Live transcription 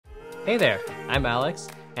Hey there, I'm Alex,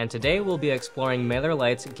 and today we'll be exploring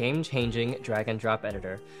MailerLite's game-changing drag-and-drop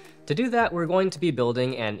editor. To do that, we're going to be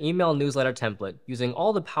building an email newsletter template using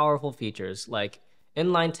all the powerful features like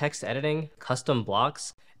inline text editing, custom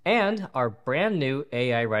blocks, and our brand new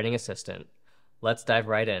AI writing assistant. Let's dive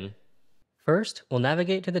right in. First, we'll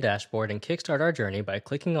navigate to the dashboard and kickstart our journey by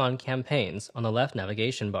clicking on Campaigns on the left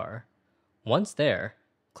navigation bar. Once there,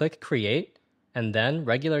 click Create, and then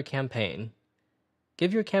Regular Campaign.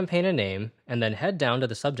 Give your campaign a name, and then head down to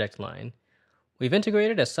the subject line. We've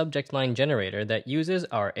integrated a subject line generator that uses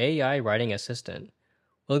our AI writing assistant.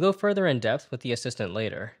 We'll go further in depth with the assistant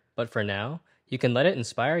later, but for now, you can let it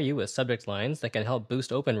inspire you with subject lines that can help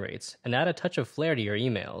boost open rates and add a touch of flair to your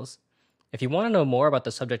emails. If you want to know more about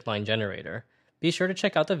the subject line generator, be sure to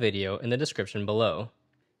check out the video in the description below.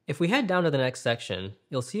 If we head down to the next section,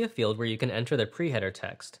 you'll see a field where you can enter the preheader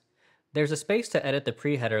text. There's a space to edit the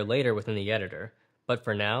preheader later within the editor, but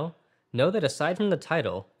for now, know that aside from the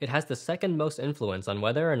title, it has the second most influence on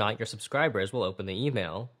whether or not your subscribers will open the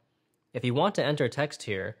email. If you want to enter text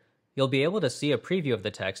here, you'll be able to see a preview of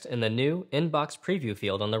the text in the new Inbox Preview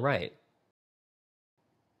field on the right.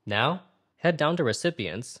 Now, head down to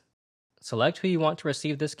Recipients, select who you want to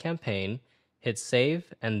receive this campaign, hit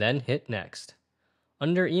Save, and then hit Next.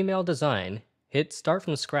 Under Email Design, hit Start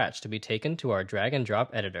from Scratch to be taken to our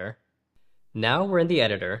drag-and-drop editor. Now we're in the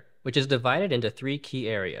editor, which is divided into three key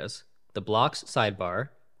areas. The Blocks sidebar,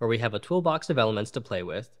 where we have a toolbox of elements to play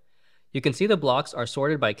with. You can see the blocks are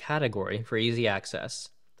sorted by category for easy access.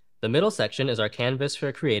 The middle section is our canvas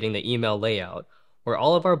for creating the email layout, where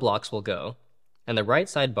all of our blocks will go. And the right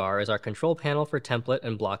sidebar is our control panel for template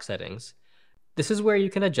and block settings. This is where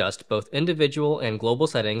you can adjust both individual and global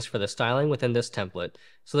settings for the styling within this template,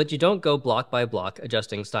 so that you don't go block by block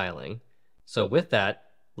adjusting styling. So with that,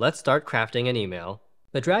 let's start crafting an email.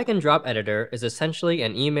 The drag-and-drop editor is essentially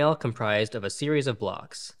an email comprised of a series of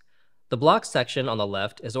blocks. The blocks section on the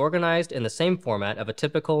left is organized in the same format of a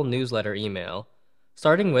typical newsletter email,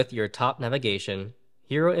 starting with your top navigation,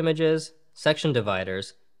 hero images, section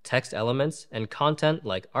dividers, text elements, and content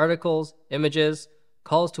like articles, images,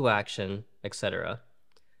 calls to action, etc.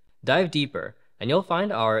 Dive deeper, and you'll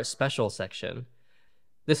find our Special section.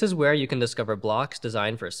 This is where you can discover blocks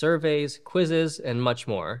designed for surveys, quizzes, and much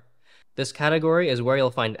more. This category is where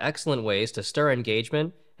you'll find excellent ways to stir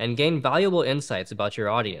engagement and gain valuable insights about your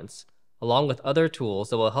audience, along with other tools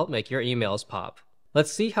that will help make your emails pop.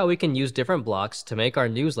 Let's see how we can use different blocks to make our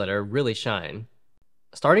newsletter really shine.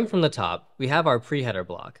 Starting from the top, we have our preheader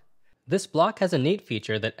block. This block has a neat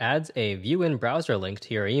feature that adds a View in Browser link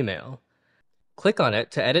to your email. Click on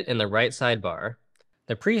it to edit in the right sidebar.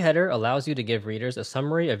 The preheader allows you to give readers a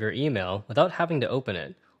summary of your email without having to open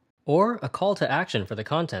it, or a call to action for the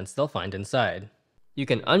contents they'll find inside. You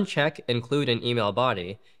can uncheck Include an Email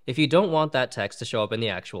Body if you don't want that text to show up in the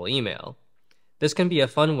actual email. This can be a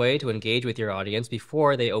fun way to engage with your audience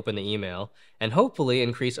before they open the email, and hopefully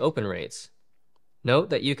increase open rates.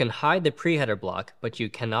 Note that you can hide the preheader block, but you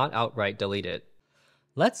cannot outright delete it.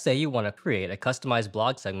 Let's say you want to create a customized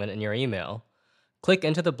blog segment in your email. Click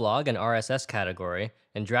into the blog and RSS category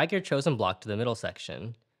and drag your chosen block to the middle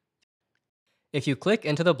section. If you click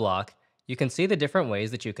into the block, you can see the different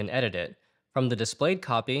ways that you can edit it, from the displayed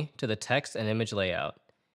copy to the text and image layout.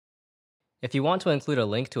 If you want to include a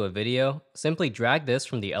link to a video, simply drag this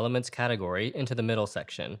from the Elements category into the middle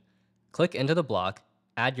section. Click into the block,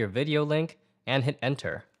 add your video link, and hit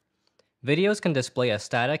Enter. Videos can display a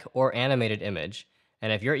static or animated image,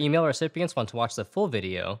 and if your email recipients want to watch the full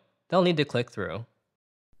video, they'll need to click through.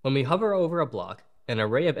 When we hover over a block, an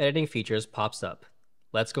array of editing features pops up.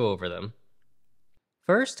 Let's go over them.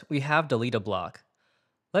 First, we have Delete a Block.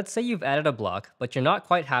 Let's say you've added a block, but you're not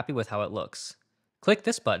quite happy with how it looks. Click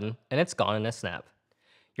this button, and it's gone in a snap.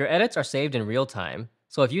 Your edits are saved in real time,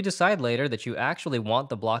 so if you decide later that you actually want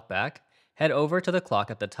the block back, head over to the clock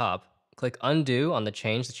at the top, click Undo on the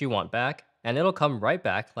change that you want back, and it'll come right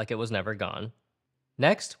back like it was never gone.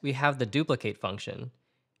 Next, we have the Duplicate function.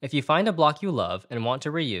 If you find a block you love and want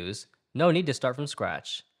to reuse, no need to start from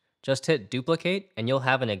scratch. Just hit Duplicate and you'll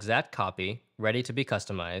have an exact copy ready to be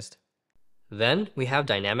customized. Then we have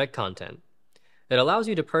Dynamic Content. It allows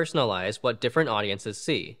you to personalize what different audiences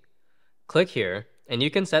see. Click here, and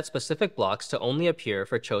you can set specific blocks to only appear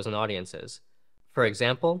for chosen audiences. For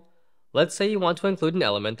example, let's say you want to include an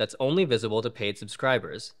element that's only visible to paid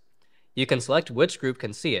subscribers. You can select which group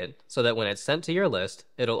can see it, so that when it's sent to your list,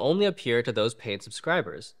 it'll only appear to those paid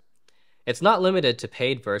subscribers. It's not limited to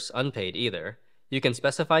paid versus unpaid either. You can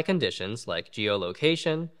specify conditions like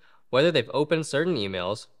geolocation, whether they've opened certain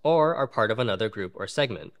emails, or are part of another group or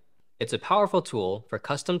segment. It's a powerful tool for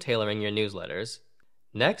custom tailoring your newsletters.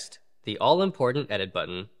 Next, the all-important Edit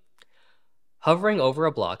button. Hovering over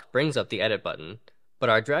a block brings up the Edit button, but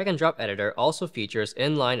our drag-and-drop editor also features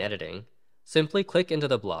Inline Editing. Simply click into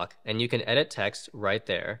the block and you can edit text right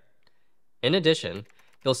there. In addition,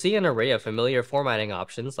 you'll see an array of familiar formatting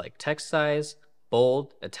options like text size,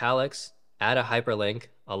 bold, italics, add a hyperlink,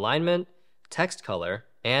 alignment, text color,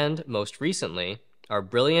 and, most recently, our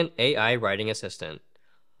brilliant AI writing assistant.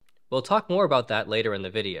 We'll talk more about that later in the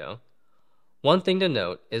video. One thing to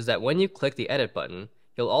note is that when you click the Edit button,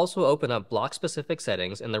 you'll also open up block-specific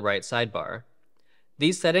settings in the right sidebar.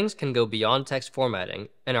 These settings can go beyond text formatting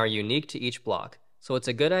and are unique to each block, so it's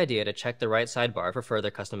a good idea to check the right sidebar for further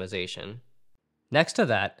customization. Next to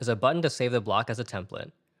that is a button to save the block as a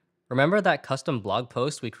template. Remember that custom blog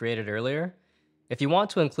post we created earlier? If you want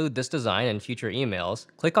to include this design in future emails,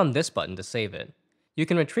 click on this button to save it. You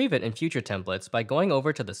can retrieve it in future templates by going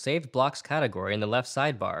over to the Saved Blocks category in the left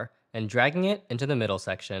sidebar and dragging it into the middle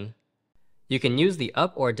section. You can use the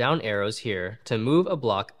up or down arrows here to move a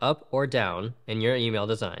block up or down in your email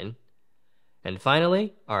design. And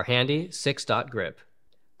finally, our handy 6-dot grip.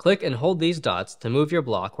 Click and hold these dots to move your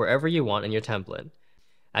block wherever you want in your template.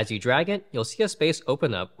 As you drag it, you'll see a space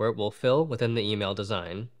open up where it will fill within the email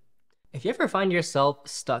design. If you ever find yourself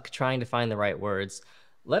stuck trying to find the right words,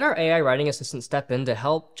 let our AI writing assistant step in to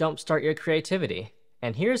help jumpstart your creativity.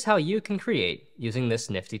 And here's how you can create using this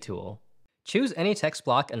nifty tool. Choose any text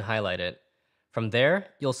block and highlight it. From there,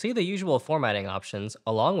 you'll see the usual formatting options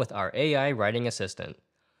along with our AI writing assistant.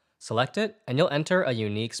 Select it and you'll enter a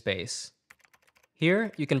unique space.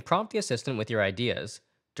 Here, you can prompt the assistant with your ideas.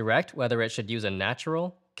 Direct whether it should use a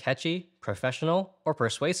natural, catchy, professional, or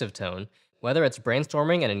persuasive tone, whether it's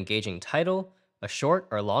brainstorming an engaging title, a short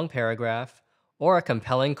or long paragraph, or a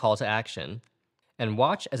compelling call to action. And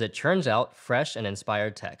watch as it churns out fresh and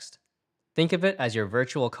inspired text. Think of it as your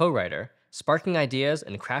virtual co-writer, sparking ideas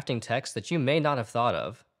and crafting text that you may not have thought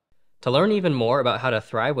of. To learn even more about how to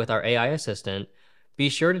thrive with our AI assistant, be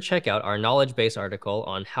sure to check out our knowledge base article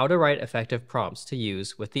on how to write effective prompts to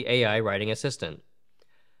use with the AI writing assistant.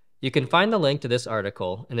 You can find the link to this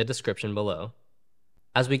article in the description below.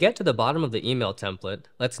 As we get to the bottom of the email template,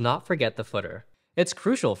 let's not forget the footer. It's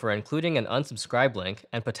crucial for including an unsubscribe link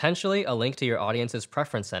and potentially a link to your audience's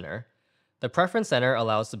preference center. The Preference Center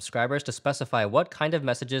allows subscribers to specify what kind of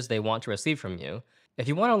messages they want to receive from you. If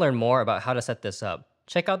you want to learn more about how to set this up,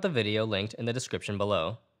 check out the video linked in the description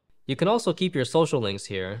below. You can also keep your social links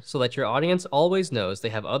here so that your audience always knows they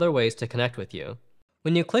have other ways to connect with you.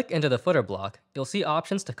 When you click into the footer block, you'll see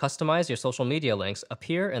options to customize your social media links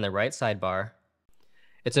appear in the right sidebar.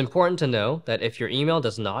 It's important to know that if your email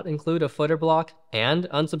does not include a footer block and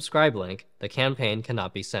unsubscribe link, the campaign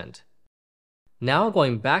cannot be sent. Now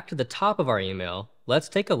going back to the top of our email, let's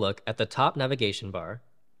take a look at the top navigation bar.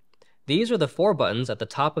 These are the 4 buttons at the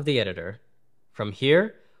top of the editor. From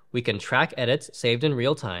here, we can track edits saved in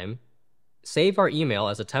real time, save our email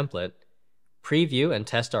as a template, preview and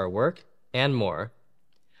test our work, and more.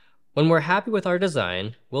 When we're happy with our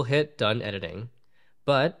design, we'll hit Done Editing.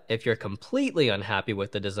 But if you're completely unhappy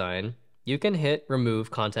with the design, you can hit Remove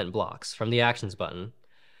Content Blocks from the Actions button.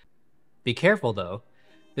 Be careful though.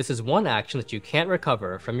 This is one action that you can't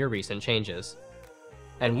recover from your recent changes.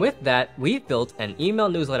 And with that, we've built an email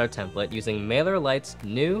newsletter template using MailerLite's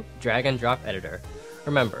new drag-and-drop editor.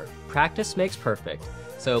 Remember, practice makes perfect,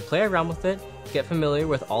 so play around with it, get familiar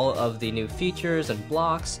with all of the new features and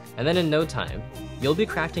blocks, and then in no time, you'll be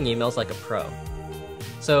crafting emails like a pro.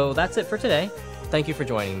 So that's it for today. Thank you for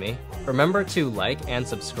joining me. Remember to like and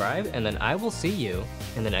subscribe, and then I will see you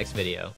in the next video.